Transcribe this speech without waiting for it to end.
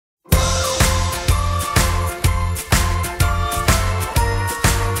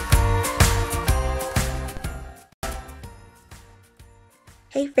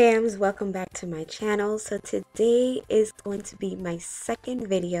Hey fams, welcome back to my channel. So today is going to be my second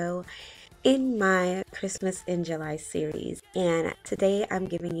video in my Christmas in July series, and today I'm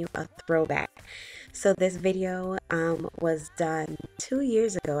giving you a throwback. So this video was done 2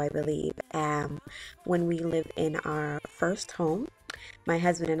 years ago, I believe, when we lived in our first home. My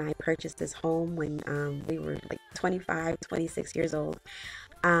husband and I purchased this home when we were like 25, 26 years old.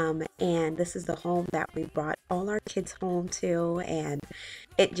 And this is the home that we brought all our kids home to, and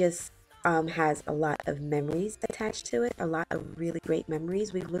it just has a lot of memories attached to it, a lot of really great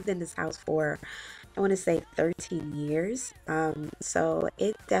memories. We've lived in this house for, I want to say, 13 years, so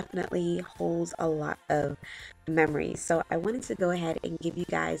it definitely holds a lot of memories. So I wanted to go ahead and give you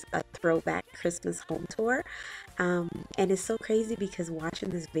guys a throwback Christmas home tour, and it's so crazy because watching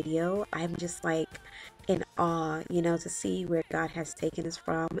this video, I'm just like in awe, you know, to see where God has taken us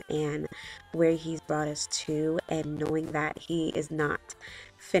from and where He's brought us to, and knowing that He is not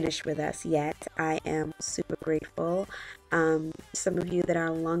finished with us yet. I am super grateful. Some of you that are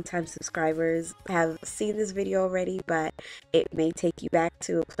longtime subscribers have seen this video already, but it may take you back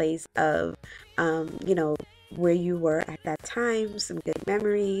to a place of, you know, where you were at that time, some good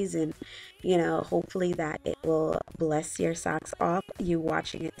memories, and you know, hopefully that it will bless your socks off you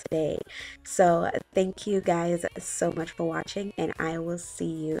watching it today. So thank you guys so much for watching, and I will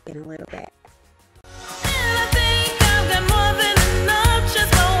see you in a little bit.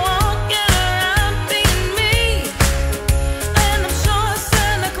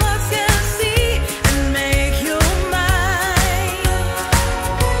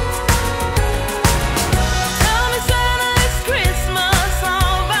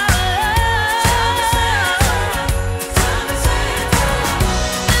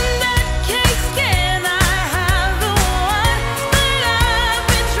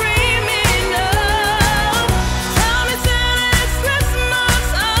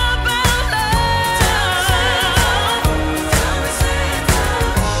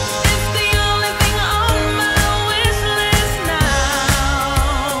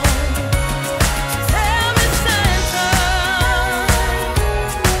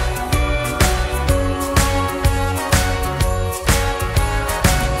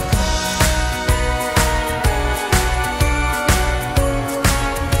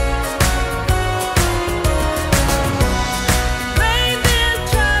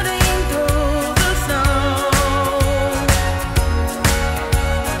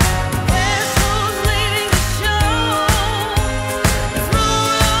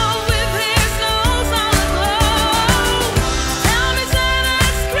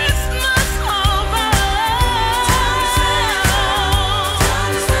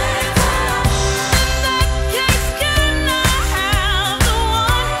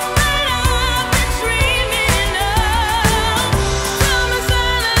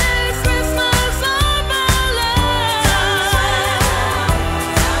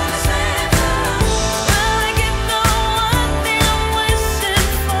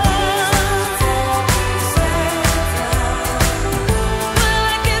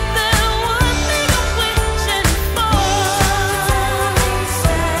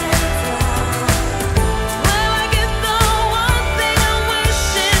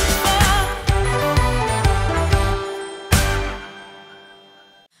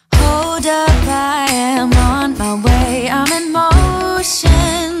 I am on my way, I'm in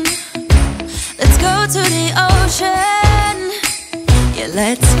motion. Let's go to the ocean. Yeah,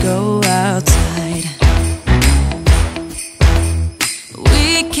 let's go outside.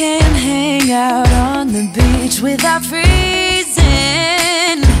 We can hang out on the beach without freezing.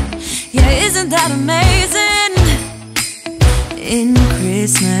 Yeah, isn't that amazing? In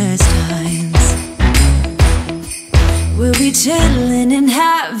Christmas times we'll be chilling and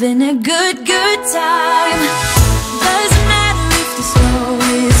having a good time. Doesn't matter if the snow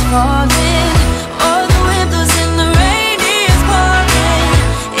is falling or the wind blows and the rain is pouring.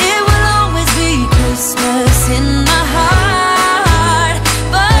 It will always be Christmas in my heart.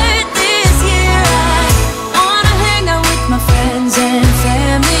 But this year I wanna hang out with my friends and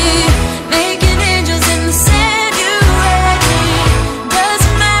family, making angels in the sand. You ready?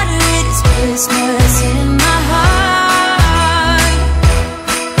 Doesn't matter, it is Christmas in my heart.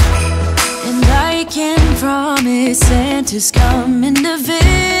 From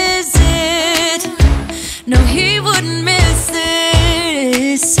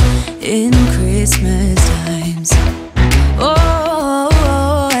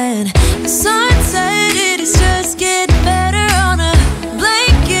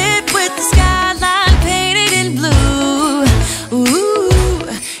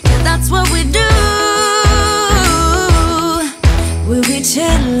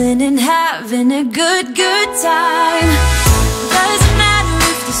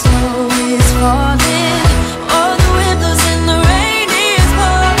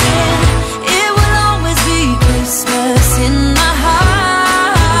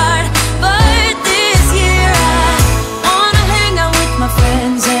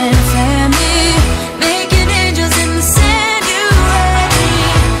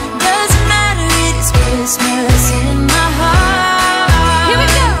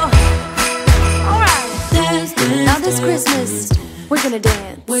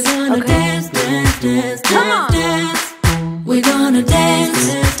We're gonna dance, dance, dance, dance, dance. We're gonna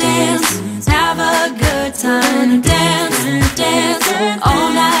dance, dance, have a good time. Dance, dance, all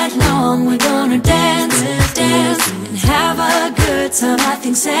night long. We're gonna dance, dance, and have a good time. I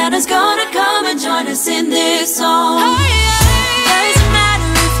think Santa's gonna come and join us in this song. Doesn't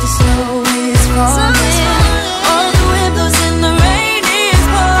matter if the snow is falling or the wind blows and the rain is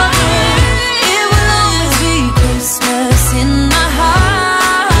pouring. It will always be Christmas in my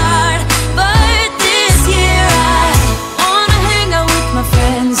heart. But this year I wanna hang out with my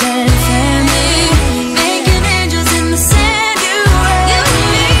friends and family, making angels in the sanctuary.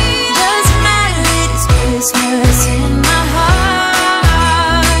 Doesn't matter, it is Christmas in my heart.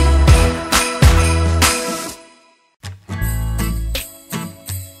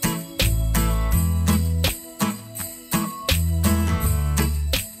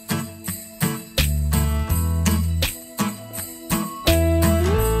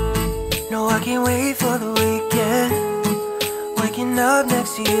 No, I can't wait for the weekend. Waking up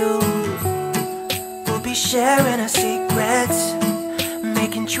next to you, we'll be sharing our secrets,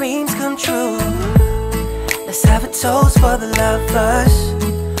 making dreams come true. Let's have a toast for the lovers.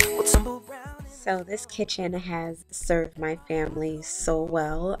 We'll tumble round. So this kitchen has served my family so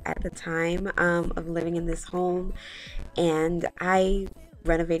well at the time of living in this home, and I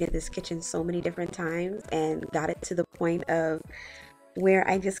renovated this kitchen so many different times and got it to the point of where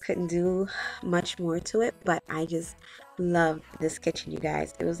I just couldn't do much more to it, but I just love this kitchen, you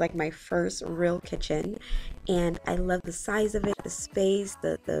guys. It was like my first real kitchen, and I love the size of it, the space,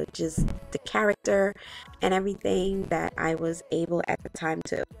 the just the character and everything that I was able at the time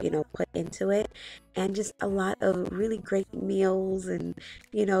to, put into it, and just a lot of really great meals and,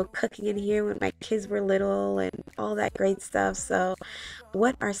 cooking in here when my kids were little and all that great stuff. So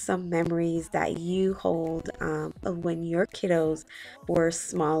what are some memories that you hold of when your kiddos were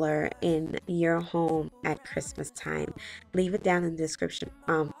smaller in your home at Christmas time? Leave it down in the description,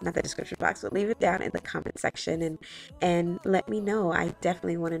 not the description box, but leave it down in the comment section and let me know. I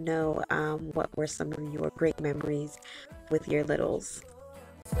definitely want to know what were some of your great memories with your littles.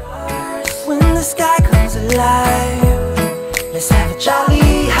 When the sky comes alive, let's have a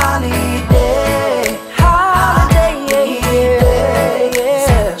jolly holiday. Holiday, yeah. Let's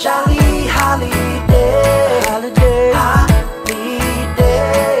have a jolly holiday. Holiday, holiday,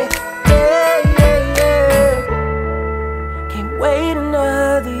 yeah. Can't wait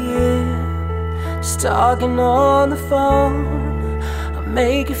another year. Just talking on the phone, I'll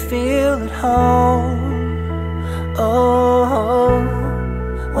make you feel at home. Oh,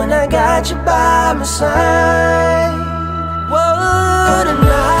 when I got you by my side, what a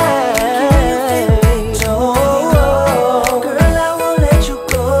night. Oh, girl, I won't let you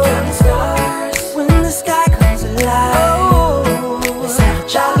go. When the sky comes alive, let's have a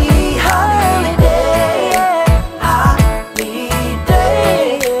jolly holiday. Holiday,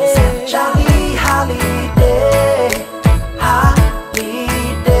 let's have a jolly holiday.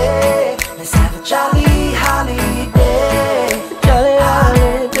 Holiday, let's have a jolly holiday.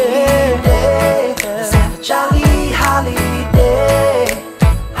 Jolly holiday,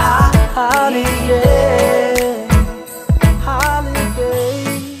 holiday, holiday,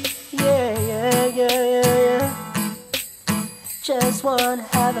 yeah, yeah, yeah, yeah, yeah. Just wanna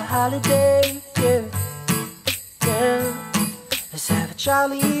have a holiday, yeah, yeah. Let's have a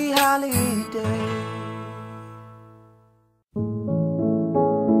jolly holiday.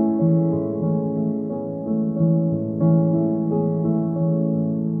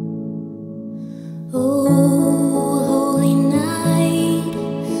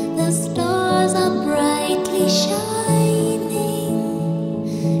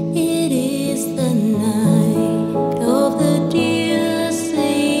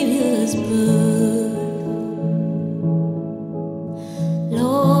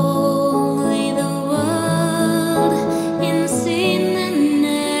 Long lay the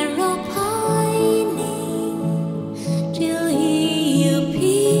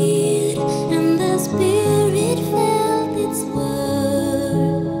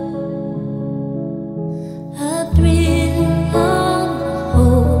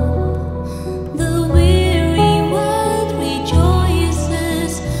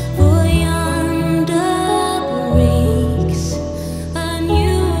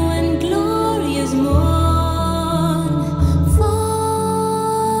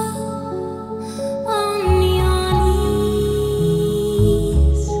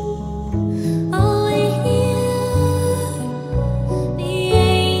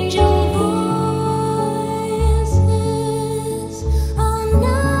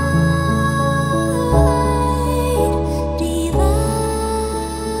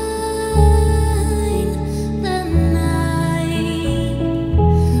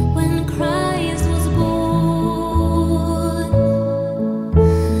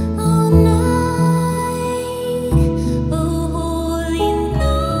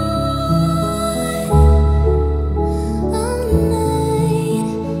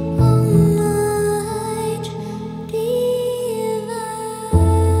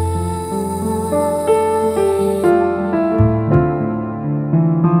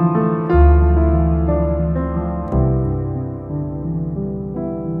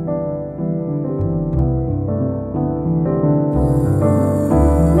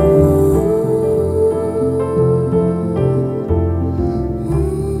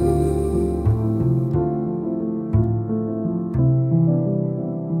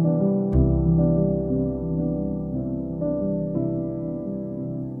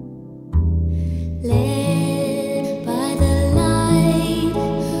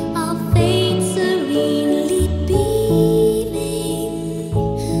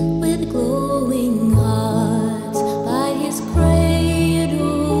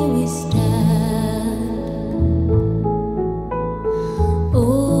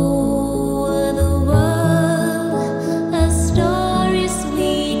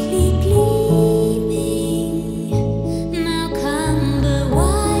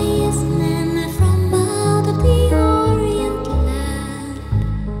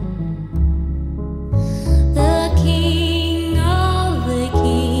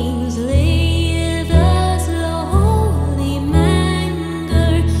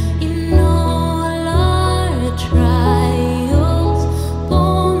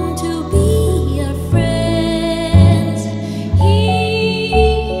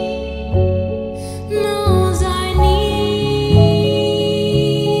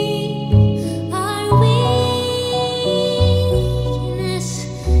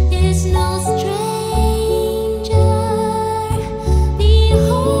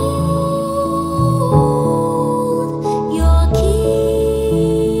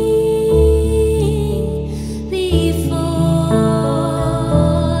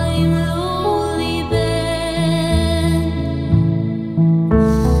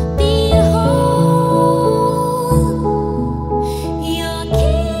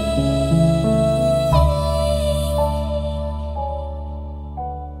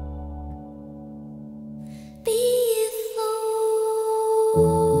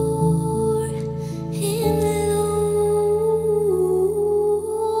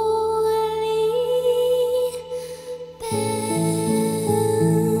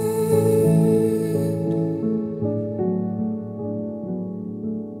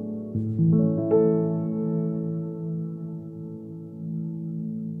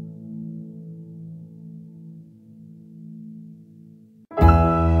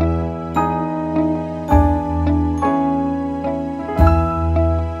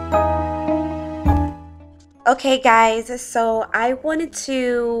Okay, guys, so I wanted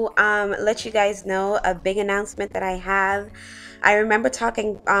to let you guys know a big announcement that I have. I remember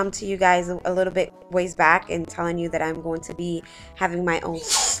talking to you guys a little bit ways back and telling you that I'm going to be having my own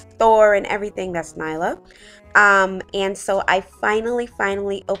store and everything. That's Nyla. And so I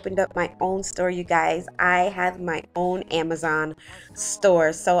finally opened up my own store, you guys. I have my own Amazon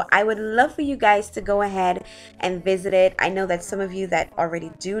store. So I would love for you guys to go ahead and visit it. I know that some of you that already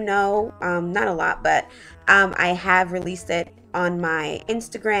do know, not a lot, but I have released it on my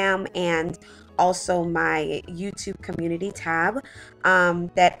Instagram and also my YouTube community tab,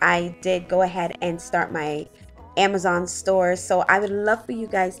 that I did go ahead and start my Amazon store. So I would love for you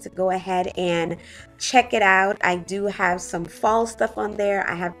guys to go ahead and check it out. I do have some fall stuff on there.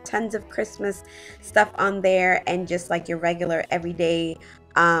 I have tons of Christmas stuff on there, and just like your regular everyday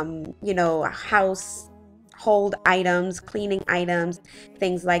household items, cleaning items,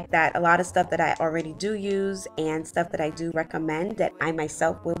 things like that. A lot of stuff that I already do use and stuff that I do recommend that I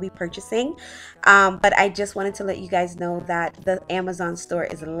myself will be purchasing. But I just wanted to let you guys know that the Amazon store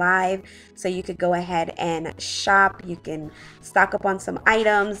is live, so you could go ahead and shop. You can stock up on some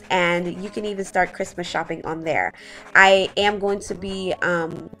items, and you can even start Christmas shopping on there. I am going to be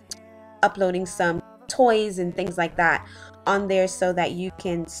uploading some toys and things like that on there so that you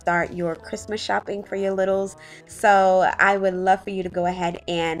can start your Christmas shopping for your littles. So I would love for you to go ahead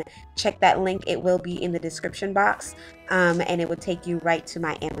and check that link. It will be in the description box, and it will take you right to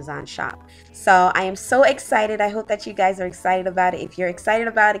my Amazon shop. So I am so excited. I hope that you guys are excited about it. If you're excited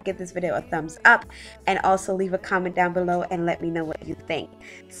about it, give this video a thumbs up and also leave a comment down below and let me know what you think.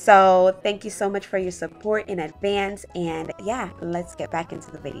 So thank you so much for your support in advance, and yeah, let's get back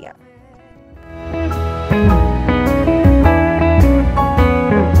into the video.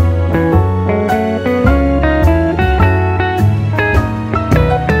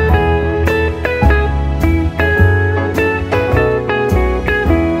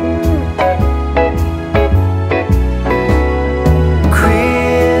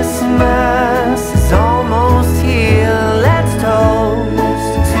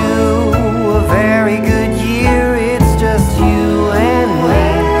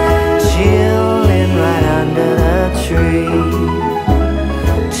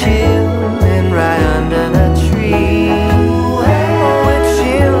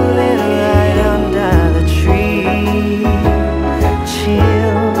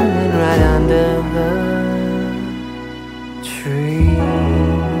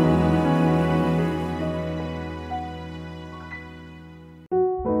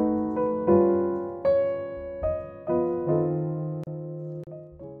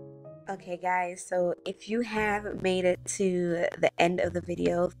 Okay guys, so if you have made it to the end of the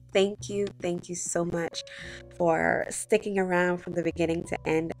video, thank you so much for sticking around from the beginning to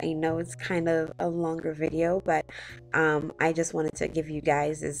end. I know it's kind of a longer video, but I just wanted to give you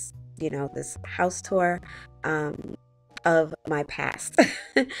guys this, this house tour of my past.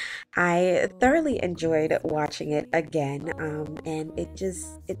 I thoroughly enjoyed watching it again, and it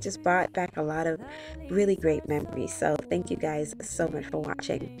just brought back a lot of really great memories. So thank you guys so much for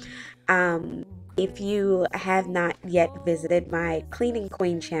watching. If you have not yet visited my Cleaning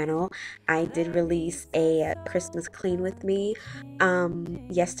Queen channel, I did release a Christmas clean with me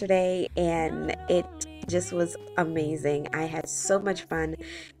yesterday, and it just was amazing. I had so much fun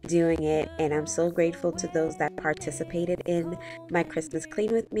doing it, and I'm so grateful to those that participated in my Christmas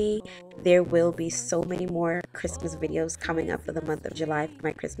clean with me. There will be so many more Christmas videos coming up for the month of July for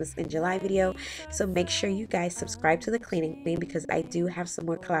my Christmas in July video, so make sure you guys subscribe to the Cleaning Queen, because I do have some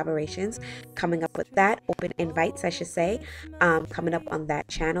more collaborations coming up with that, open invites I should say, coming up on that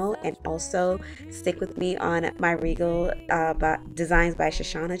channel. And also stick with me on my Regal Designs by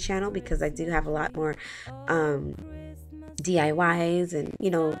Shoshana channel, because I do have a lot more DIYs and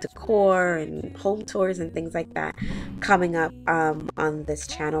decor and home tours and things like that coming up on this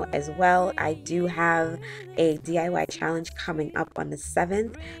channel as well. I do have a DIY challenge coming up on the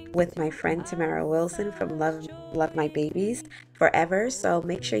 7th with my friend Tamara Wilson from Love My Babies Forever. So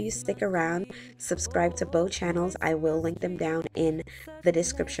make sure you stick around, subscribe to both channels. I will link them down in the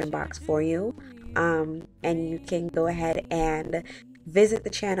description box for you, and you can go ahead and visit the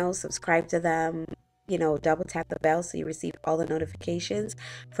channel, subscribe to them, double tap the bell so you receive all the notifications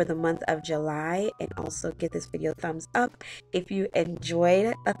for the month of July, and also give this video a thumbs up if you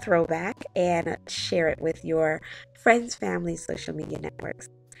enjoyed a throwback, and share it with your friends, family, social media networks.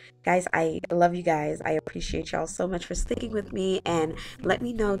 Guys, I love you guys. I appreciate y'all so much for sticking with me, and let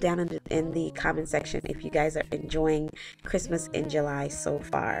me know down in the comment section if you guys are enjoying Christmas in July so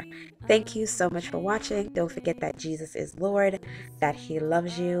far. Thank you so much for watching. Don't forget that Jesus is Lord, that He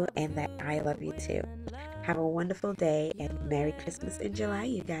loves you, and that I love you too. Have a wonderful day and Merry Christmas in July,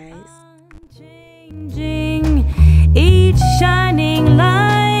 you guys. Changing, each shining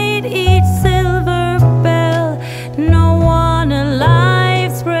light, each silver bell, no one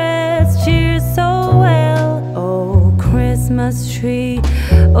alive spreads cheer so well. Oh Christmas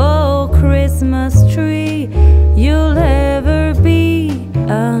tree, you'll ever be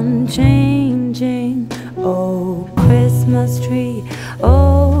unchanging. Oh Christmas tree,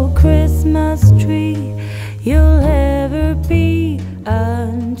 you'll ever be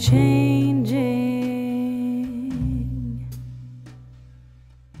unchanging.